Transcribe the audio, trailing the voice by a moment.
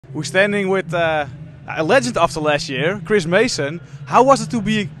We're standing with a legend after last year, Chris Mason. How was it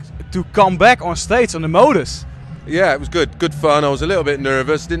to come back on stage on the MODUS? Yeah, it was good. Good fun. I was a little bit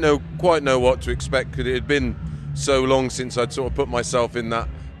nervous. Didn't quite know what to expect because it had been so long since I'd sort of put myself in that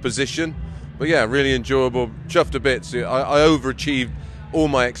position. But yeah, really enjoyable. Chuffed a bit. So I overachieved all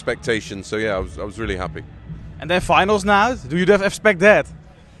my expectations. So yeah, I was really happy. And then finals now. Do you expect that?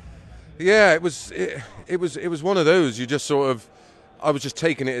 Yeah, it was one of those. You just sort of, I was just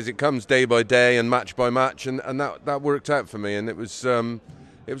taking it as it comes, day by day and match by match, and that worked out for me, and it was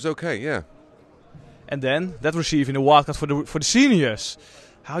okay. Yeah. And then that receiving the wildcard for the seniors.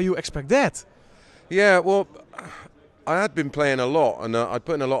 How you expect that? Yeah, well, I had been playing a lot, and I'd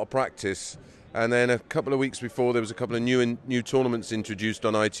put in a lot of practice. And then a couple of weeks before, there was a couple of new tournaments introduced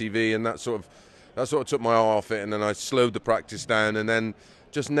on ITV, and that sort of took my eye off it. And then I slowed the practice down, and then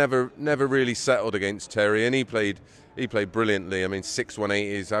just never really settled against Terry. And he played brilliantly. I mean,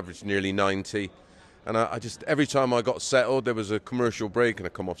 618, he's averaged nearly 90. And I just, every time I got settled, there was a commercial break, and I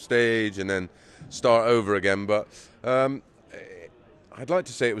come off stage, and then start over again. But I'd like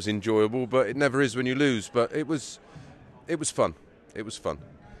to say it was enjoyable, but it never is when you lose. But it was fun. It was fun.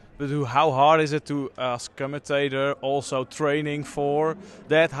 But how hard is it to, as commentator, also training for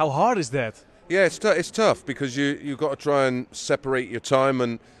that? How hard is that? Yeah, it's tough because you've got to try and separate your time.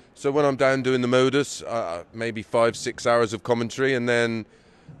 And so when I'm down doing the MODUS, maybe 5-6 hours of commentary, and then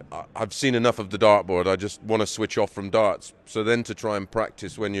I've seen enough of the dartboard. I just want to switch off from darts. So then to try and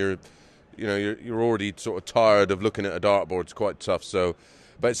practice when you're already sort of tired of looking at a dartboard, it's quite tough. So,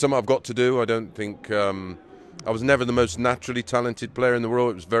 but it's something I've got to do. I don't think I was never the most naturally talented player in the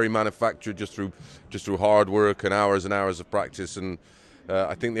world. It was very manufactured, just through hard work and hours of practice. And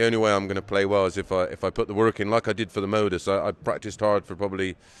I think the only way I'm going to play well is if I put the work in, like I did for the MODUS. I practiced hard for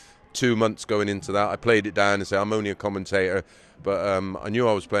probably 2 months going into that. I played it down and said I'm only a commentator, but I knew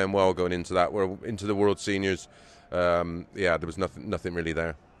I was playing well going into that. Where into the World Seniors, yeah, there was nothing really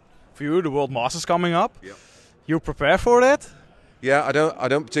there. For you, the World Masters coming up. Yep. You prepare for that? Yeah, I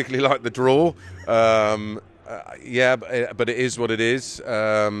don't particularly like the draw. Yeah, but it is what it is.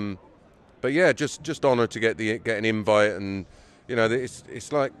 But yeah, just honoured to get an invite, and you know,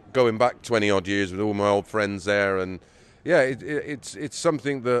 it's like going back 20 odd years with all my old friends there, and yeah, it's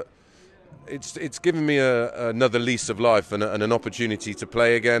something that it's given me another lease of life and an opportunity to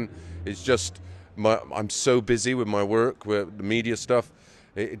play again. It's just I'm so busy with my work, with the media stuff.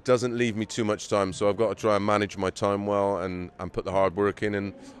 It doesn't leave me too much time, so I've got to try and manage my time well and put the hard work in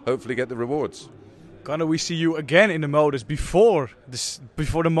and hopefully get the rewards. Gonna we see you again in the MODUS before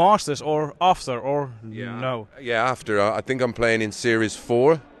the Masters or after, or no? Yeah, after. I think I'm playing in Series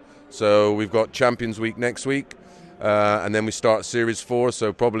 4, so we've got Champions Week next week, and then we start Series 4,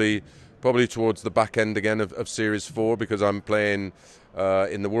 so probably towards the back end again of Series 4, because I'm playing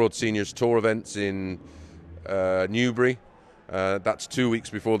in the World Seniors Tour events in Newbury. That's 2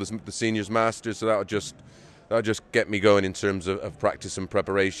 weeks before the Seniors Masters, so that'll just get me going in terms of practice and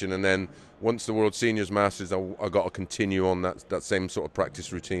preparation, and then once the World Seniors Masters, I've got to continue on that same sort of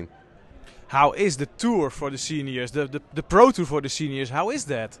practice routine. How is the tour for the seniors, the pro tour for the seniors, how is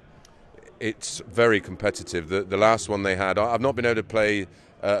that? It's very competitive. The last one they had, I've not been able to play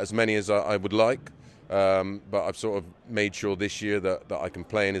as many as I would like, but I've sort of made sure this year that I can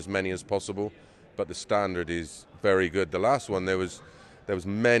play in as many as possible, but the standard is very good. The last one, there was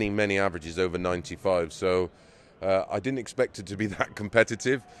many averages over 95, so I didn't expect it to be that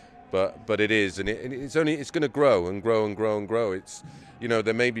competitive, but it is, and it's going to grow and grow and grow and grow. It's, you know,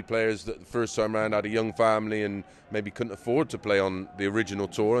 there may be players that the first time around had a young family and maybe couldn't afford to play on the original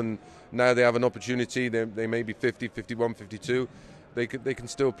tour, and now they have an opportunity. They may be 50, 51, 52. They can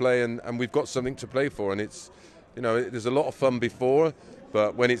still play, and we've got something to play for, and it's, you know, there's a lot of fun before,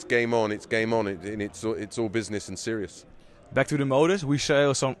 but when it's game on, and it's all business and serious. Back to the MODUS, we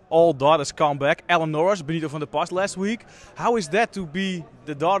saw some all darters come back. Alan Norris, Benito van der Pas last week. How is that to be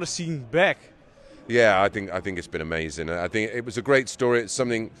the darter scene back? Yeah, I think it's been amazing. I think it was a great story. It's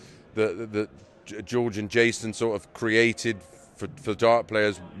something that George and Jason sort of created for dart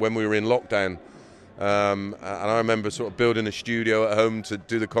players when we were in lockdown. And I remember sort of building a studio at home to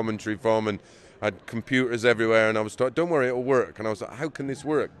do the commentary from, and I had computers everywhere, and I was like, don't worry, it'll work. And I was like, how can this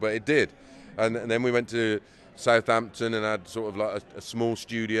work? But it did. And then we went to Southampton and had sort of like a small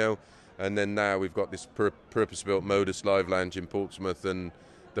studio, and then now we've got this purpose-built MODUS live lounge in Portsmouth, and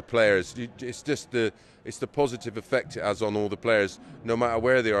the players, it's the positive effect it has on all the players, no matter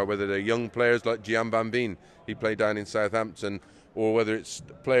where they are, whether they're young players like Gian Bambin, he played down in Southampton, or whether it's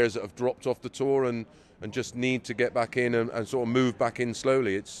players that have dropped off the tour and just need to get back in and sort of move back in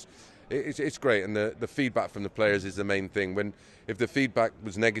slowly. it's great, and the feedback from the players is the main thing. If the feedback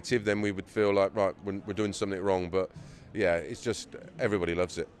was negative, then we would feel like, right, we're doing something wrong. But yeah, it's just everybody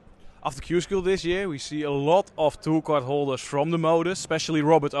loves it. After Q School this year, we see a lot of tool card holders from the MODUS, especially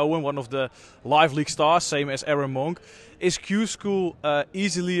Robert Owen, one of the Live League stars, same as Aaron Monk. Is Q School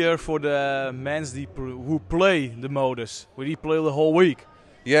easier for the men who play the MODUS? Will he play the whole week?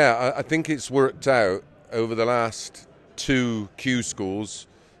 Yeah, I think it's worked out over the last 2 Q schools.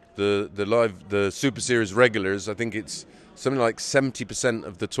 The Super Series regulars, I think it's something like 70%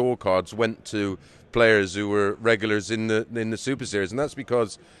 of the tour cards went to players who were regulars in the Super Series, and that's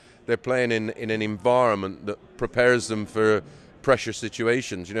because they're playing in an environment that prepares them for pressure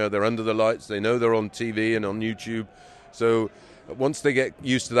situations. You know, they're under the lights, they know they're on TV and on YouTube. So once they get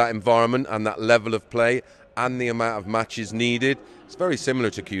used to that environment and that level of play and the amount of matches needed, it's very similar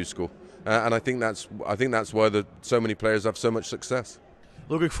to Q School. And I think that's why so many players have so much success.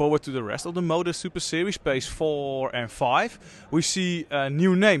 Looking forward to the rest of the MODUS Super Series, Phase 4 and 5. We see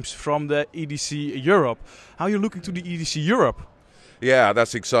new names from the EDC Europe. How are you looking to the EDC Europe? Yeah,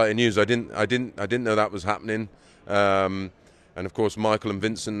 that's exciting news. I didn't know that was happening, and of course Michael and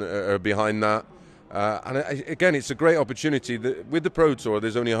Vincent are behind that. And again, it's a great opportunity. With the Pro Tour,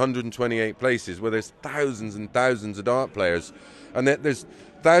 there's only 128 places, where there's thousands and thousands of dart players, and there's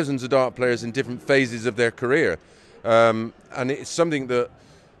thousands of dart players in different phases of their career. And it's something that,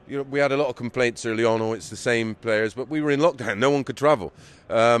 you know, we had a lot of complaints early on. Oh, it's the same players, but we were in lockdown. No one could travel.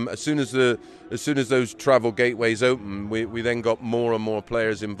 As soon as those travel gateways open, we then got more and more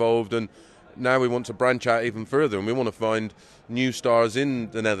players involved, and now we want to branch out even further, and we want to find new stars in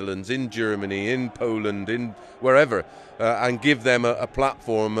the Netherlands, in Germany, in Poland, in wherever, and give them a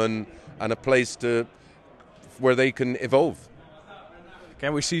platform and a place where they can evolve.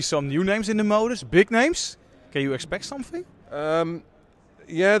 Can we see some new names in the MODUS? Big names? Can you expect something?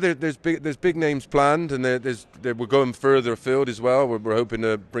 Yeah, there's big names planned, and we're going further afield as well. We're hoping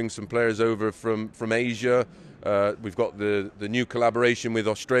to bring some players over from Asia. We've got the new collaboration with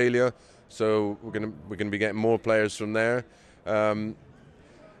Australia, so we're gonna be getting more players from there. You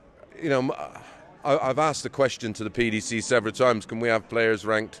know, I've asked the question to the PDC several times: can we have players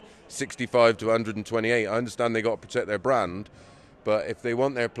ranked 65 to 128? I understand they got to protect their brand, but if they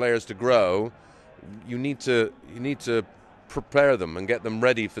want their players to grow, you need to prepare them and get them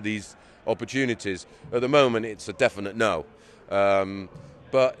ready for these opportunities. At the moment, it's a definite no.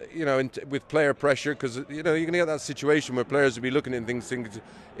 But you know, with player pressure, because you know, you're going to get that situation where players will be looking at things thinking,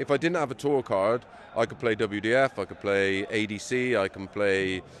 if I didn't have a tour card, I could play WDF, I could play ADC, I can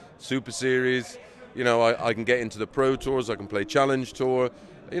play Super Series. You know, I can get into the Pro Tours, I can play Challenge Tour.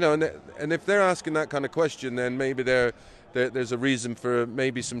 You know, and if they're asking that kind of question, then maybe there's a reason for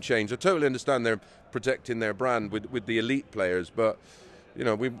maybe some change. I totally understand they're protecting their brand with the elite players, but you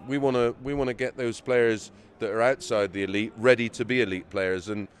know, we want to get those players that are outside the elite ready to be elite players,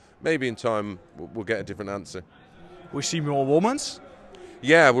 and maybe in time we'll get a different answer. We see more women's.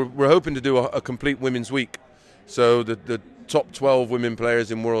 Yeah, we're hoping to do a complete women's week, so the top 12 women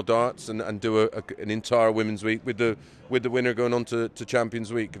players in World Darts, and do an entire women's week with the winner going on to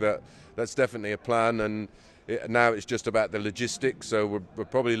Champions Week. That's definitely a plan, and now it's just about the logistics. So we're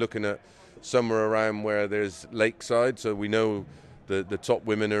probably looking at somewhere around where there's Lakeside, so we know the top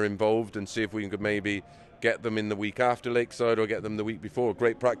women are involved, and see if we could maybe get them in the week after Lakeside or get them the week before.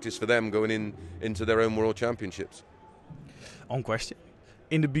 Great practice for them going into their own World Championships. On question.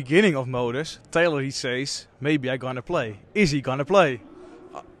 In the beginning of MODUS, Taylor, he says, maybe I'm gonna play. Is he gonna play?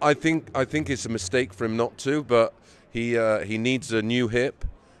 I think it's a mistake for him not to, but he needs a new hip,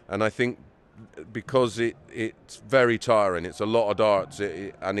 and I think because it's very tiring. It's a lot of darts,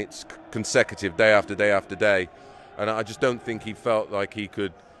 and it's consecutive day after day after day, and I just don't think he felt like he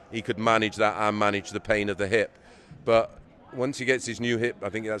could manage that and manage the pain of the hip. But once he gets his new hip, I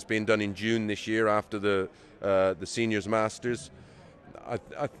think that's being done in June this year after the Seniors Masters.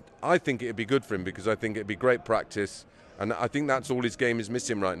 I think it'd be good for him, because I think it'd be great practice, and I think that's all his game is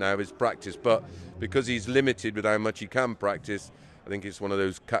missing right now, is practice. But because he's limited with how much he can practice, I think it's one of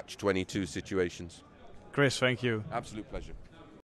those catch-22 situations. Chris, thank you. Absolute pleasure.